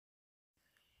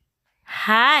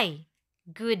Hi!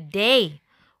 Good day!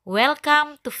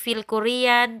 Welcome to Phil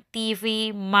Korean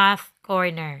TV Math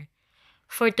Corner.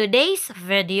 For today's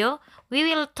video, we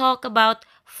will talk about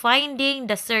finding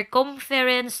the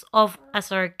circumference of a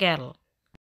circle.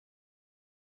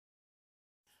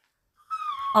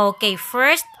 Okay,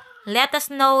 first, let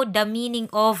us know the meaning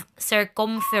of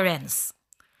circumference.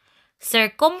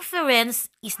 Circumference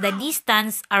is the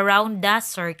distance around the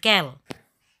circle.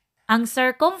 Ang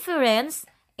circumference,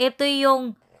 ito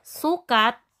yung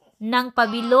sukat ng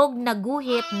pabilog na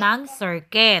guhit ng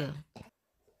circle.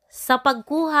 Sa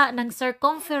pagkuha ng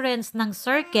circumference ng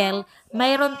circle,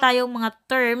 mayroon tayong mga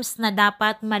terms na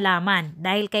dapat malaman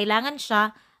dahil kailangan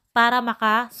siya para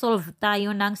makasolve tayo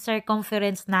ng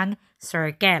circumference ng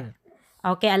circle.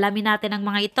 Okay, alamin natin ang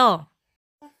mga ito.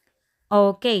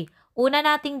 Okay, una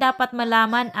nating dapat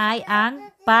malaman ay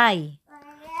ang pi.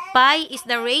 Pi is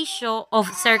the ratio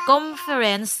of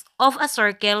circumference of a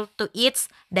circle to its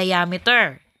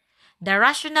diameter. The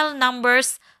rational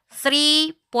numbers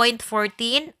 3.14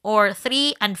 or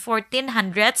 3 and 14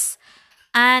 hundredths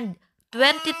and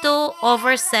 22/7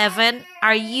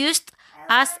 are used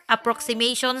as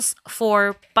approximations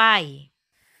for pi.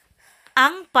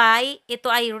 Ang pi,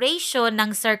 ito ay ratio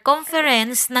ng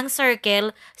circumference ng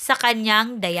circle sa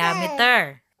kanyang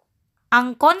diameter.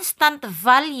 Ang constant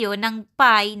value ng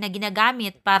pi na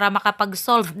ginagamit para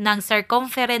makapag-solve ng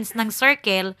circumference ng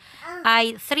circle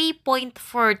ay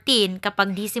 3.14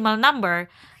 kapag decimal number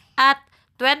at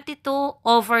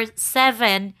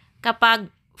 22/7 kapag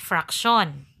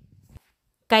fraction.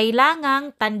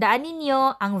 Kailangang tandaan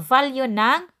ninyo ang value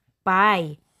ng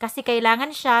pi kasi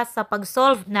kailangan siya sa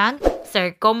pag-solve ng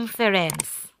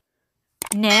circumference.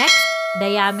 Next,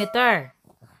 diameter.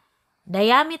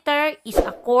 Diameter is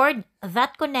a chord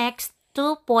that connects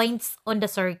two points on the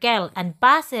circle and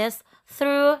passes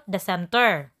through the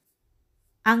center.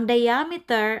 Ang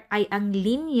diameter ay ang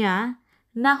linya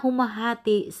na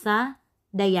humahati sa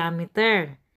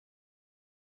diameter.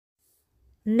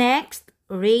 Next,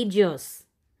 radius.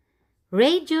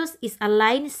 Radius is a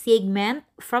line segment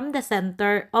from the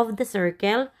center of the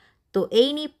circle to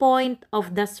any point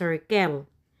of the circle.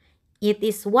 It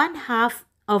is 1/2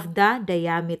 of the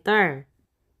diameter.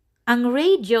 Ang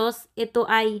radius, ito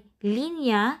ay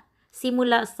linya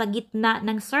simula sa gitna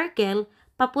ng circle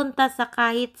papunta sa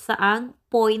kahit saang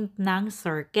point ng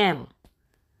circle.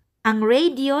 Ang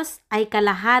radius ay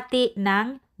kalahati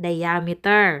ng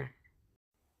diameter.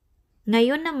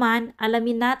 Ngayon naman,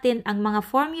 alamin natin ang mga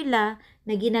formula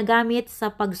na ginagamit sa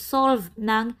pag-solve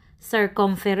ng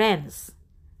circumference.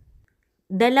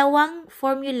 Dalawang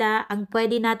formula ang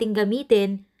pwede nating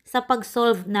gamitin sa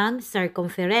pag-solve ng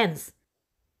circumference.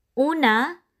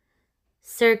 Una,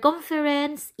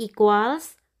 circumference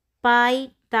equals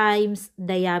pi times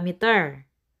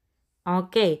diameter.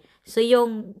 Okay, so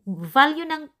yung value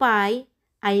ng pi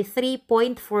ay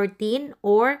 3.14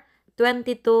 or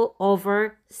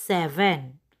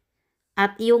 22/7.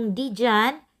 At yung d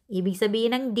dyan, ibig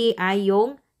sabihin ng d ay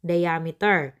yung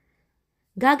diameter.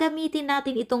 Gagamitin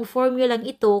natin itong formulang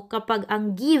ito kapag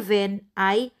ang given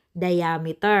ay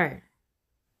diameter.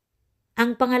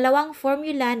 Ang pangalawang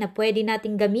formula na pwede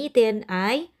natin gamitin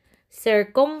ay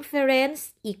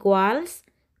circumference equals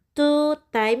 2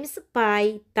 times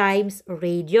pi times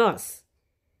radius.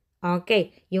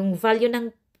 Okay, yung value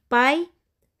ng pi,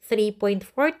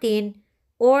 3.14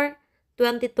 or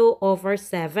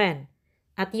 22/7.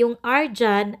 At yung r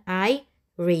dyan ay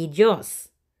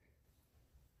radius.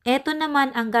 Ito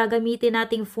naman ang gagamitin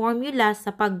nating formula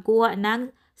sa pagkuha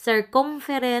ng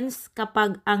circumference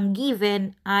kapag ang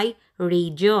given ay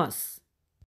radius.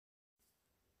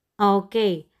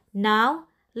 Okay, now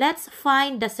let's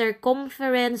find the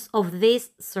circumference of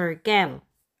this circle.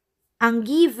 Ang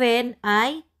given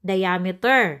ay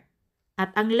diameter at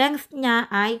ang length niya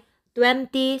ay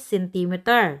 20 cm.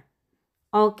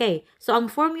 Okay, so ang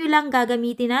formulang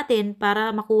gagamitin natin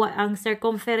para makuha ang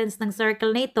circumference ng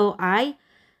circle na ito ay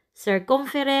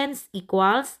circumference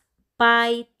equals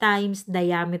pi times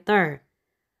diameter.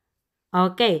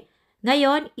 Okay,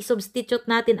 ngayon, isubstitute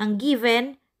natin ang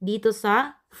given dito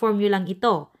sa formulang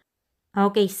ito.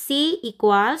 Okay, C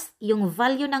equals yung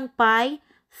value ng pi,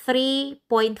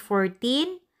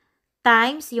 3.14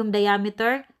 times yung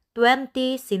diameter,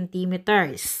 20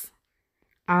 centimeters.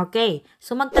 Okay,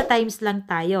 so magta-times lang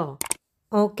tayo.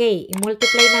 Okay,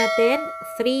 i-multiply natin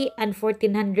 3 and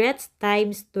 14 hundredths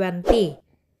times 20.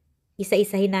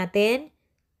 Isa-isahin natin.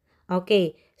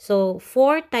 Okay, so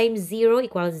 4 times 0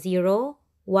 equals 0,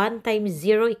 1 times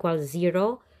 0 equals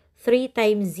 0, 3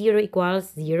 times 0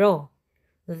 equals 0.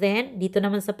 Then, dito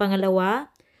naman sa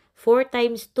pangalawa, 4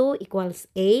 times 2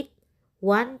 equals 8,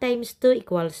 1 times 2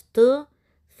 equals 2,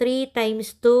 3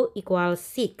 times 2 equals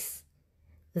 6.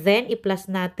 Then, i-plus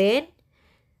natin.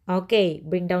 Okay,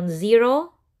 bring down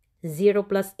 0. 0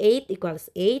 plus 8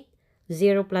 equals 8.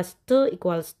 0 plus 2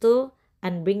 equals 2.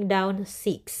 And bring down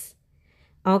 6.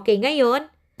 Okay,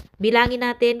 ngayon, bilangin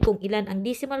natin kung ilan ang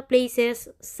decimal places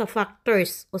sa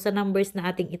factors o sa numbers na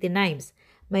ating itinimes.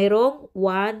 Mayroong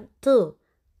 1, 2.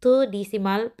 2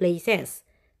 decimal places.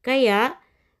 Kaya,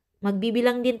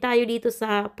 magbibilang din tayo dito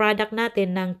sa product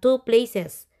natin ng 2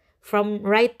 places from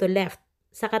right to left.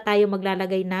 Saka tayo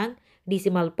maglalagay ng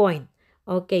decimal point.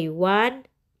 Okay, 1,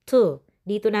 2.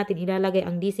 Dito natin ilalagay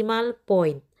ang decimal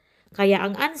point. Kaya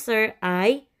ang answer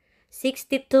ay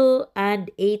 62 and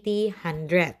 80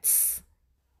 hundredths.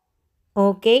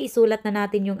 Okay, isulat na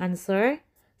natin yung answer.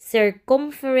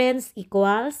 Circumference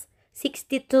equals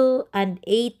 62 and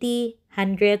 80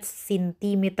 hundredths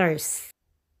centimeters.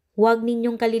 Huwag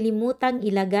ninyong kalilimutang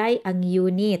ilagay ang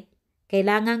unit.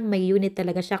 Kailangan may unit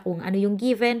talaga siya kung ano yung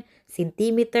given,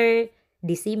 centimeter,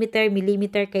 decimeter,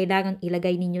 millimeter, kailangan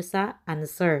ilagay ninyo sa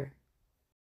answer.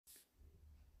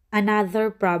 Another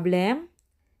problem.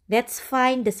 Let's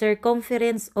find the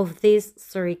circumference of this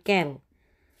circle.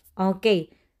 Okay,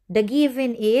 the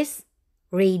given is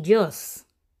radius.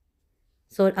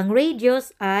 So, ang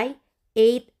radius ay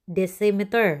 8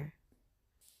 decimeter.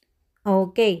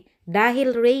 Okay,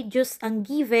 dahil radius ang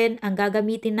given, ang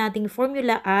gagamitin nating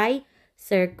formula ay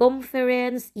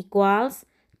circumference equals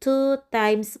 2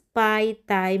 times pi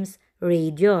times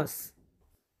radius.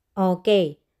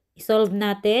 Okay, isolve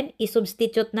natin,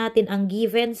 isubstitute natin ang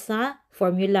given sa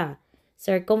formula.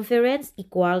 Circumference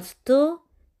equals 2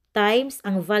 times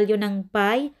ang value ng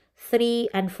pi,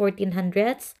 3 and 14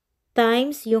 hundredths,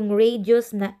 times yung radius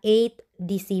na 8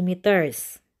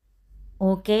 decimeters.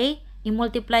 Okay,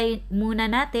 i-multiply muna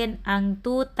natin ang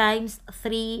 2 times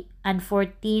 3 and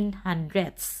 14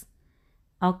 hundredths.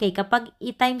 Okay, kapag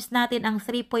i-times natin ang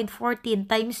 3.14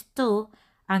 times 2,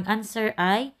 ang answer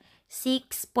ay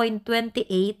 6.28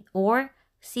 or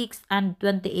 6 and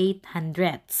 28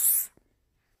 hundredths.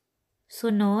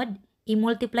 Sunod,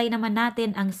 i-multiply naman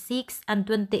natin ang 6 and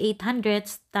 28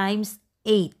 hundredths times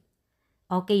 8.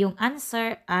 Okay, yung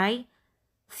answer ay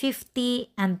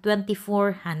 50 and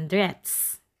 24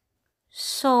 hundredths.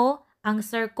 So, ang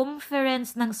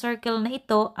circumference ng circle na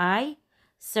ito ay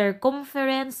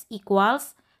circumference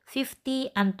equals 50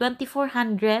 and 24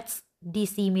 hundredths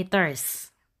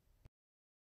decimeters.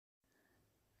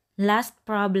 Last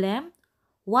problem.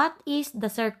 What is the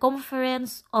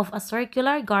circumference of a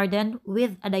circular garden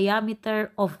with a diameter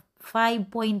of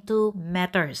 5.2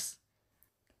 meters?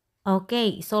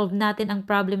 Okay, solve natin ang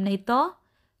problem na ito.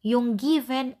 Yung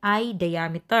given ay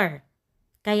diameter.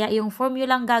 Kaya yung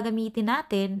formulang gagamitin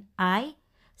natin ay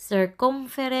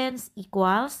circumference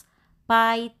equals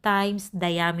pi times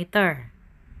diameter.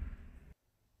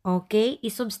 Okay,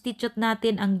 isubstitute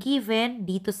natin ang given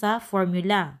dito sa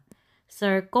formula.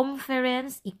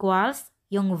 Circumference equals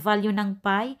yung value ng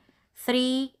pi,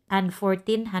 3 and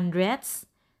 14 hundredths,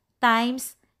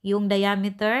 times yung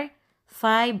diameter,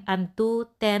 5 and 2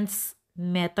 tenths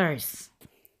meters.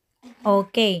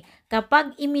 Okay,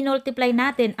 kapag i-multiply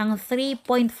natin ang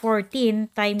 3.14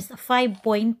 times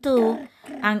 5.2,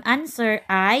 ang answer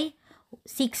ay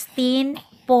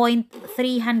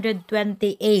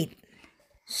 16.328.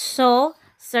 So,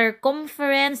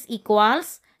 circumference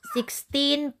equals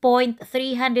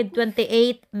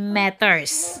 16.328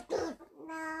 meters.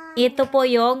 Ito po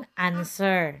yung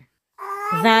answer.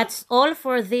 That's all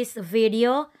for this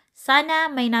video. Sana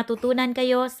may natutunan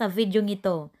kayo sa video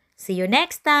ito. See you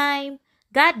next time.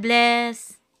 God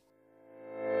bless!